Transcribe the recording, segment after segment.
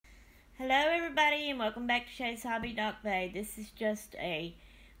Hello everybody and welcome back to Shay's Hobby Doc Bay. This is just a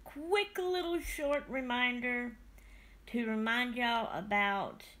quick little short reminder to remind y'all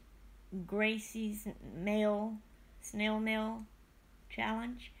about Gracie's snail mail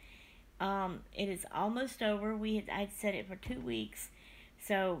challenge. It is almost over. I'd set it for 2 weeks,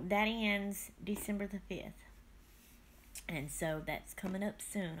 so that ends December the 5th. And so that's coming up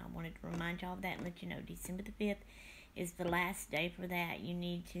soon. I wanted to remind y'all of that and let you know December the 5th is the last day for that. You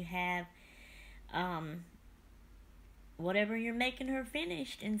need to have whatever you're making her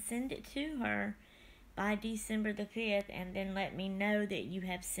finished and send it to her by December the 5th, and then let me know that you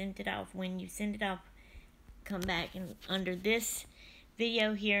have sent it off. When you send it off, come back and under this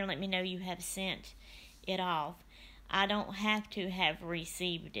video here and let me know you have sent it off. I don't have to have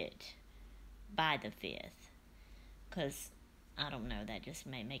received it by the 5th, because I don't know, that just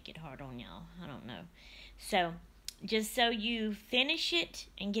may make it hard on y'all. I don't know. So just so you finish it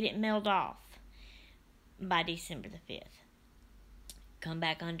and get it mailed off by December the 5th, come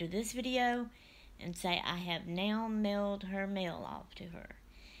back under this video and say, I have now mailed her mail off to her.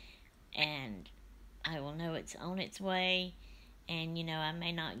 And I will know it's on its way. And, I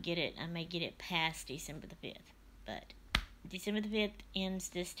may not get it. I may get it past December the 5th. But December the 5th ends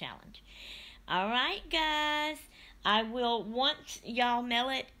this challenge. Alright, guys. I will, once y'all mail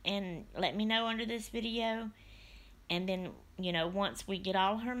it, and let me know under this video. And then, once we get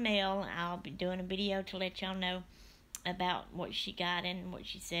all her mail, I'll be doing a video to let y'all know about what she got and what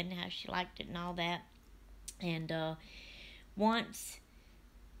she said and how she liked it and all that. And once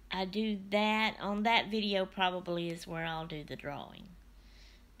I do that, on that video probably is where I'll do the drawing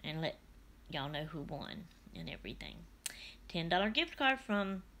and let y'all know who won and everything. $10 gift card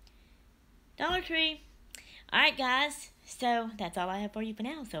from Dollar Tree. Alright, guys, so that's all I have for you for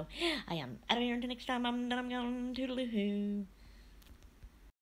now. So I am out of here until next time. I'm going toodaloo-hoo.